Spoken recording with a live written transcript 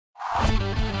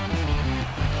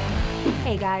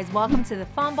Hey guys, welcome to the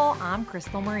Fumble. I'm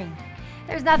Crystal Marie.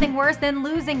 There's nothing worse than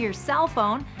losing your cell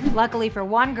phone. Luckily for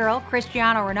one girl,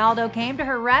 Cristiano Ronaldo came to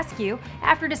her rescue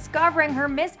after discovering her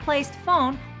misplaced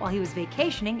phone while he was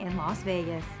vacationing in Las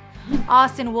Vegas.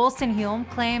 Austin Woolstenhulme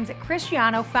claims that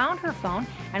Cristiano found her phone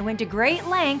and went to great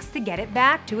lengths to get it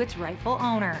back to its rightful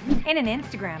owner. In an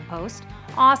Instagram post,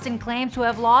 Austin claims to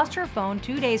have lost her phone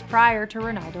 2 days prior to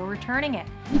Ronaldo returning it.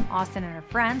 Austin and her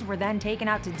friends were then taken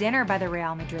out to dinner by the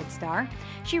Real Madrid star.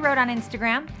 She wrote on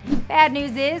Instagram, "Bad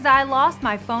news is I lost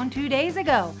my phone 2 days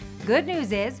ago. Good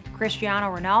news is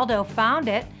Cristiano Ronaldo found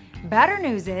it. Better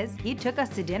news is he took us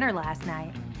to dinner last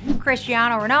night."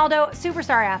 Cristiano Ronaldo,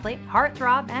 superstar athlete,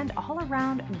 heartthrob, and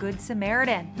all-around good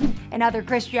Samaritan. In other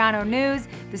Cristiano news,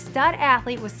 the stud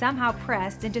athlete was somehow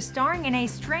pressed into starring in a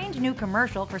strange new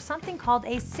commercial for something called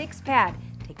a six-pad.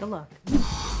 Take a look.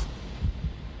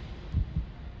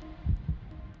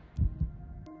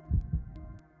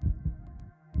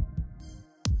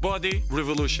 Body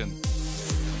revolution.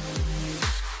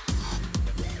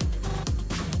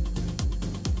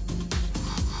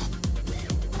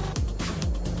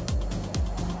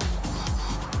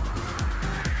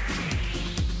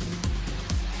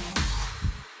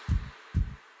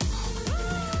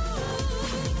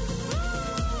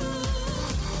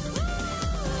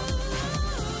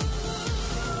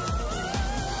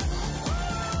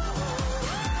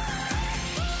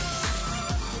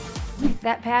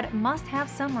 That pad must have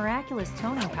some miraculous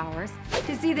toning powers.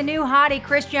 To see the new hottie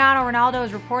Cristiano Ronaldo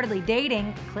is reportedly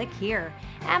dating, click here.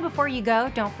 And before you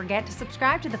go, don't forget to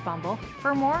subscribe to The Fumble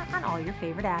for more on all your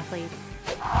favorite athletes.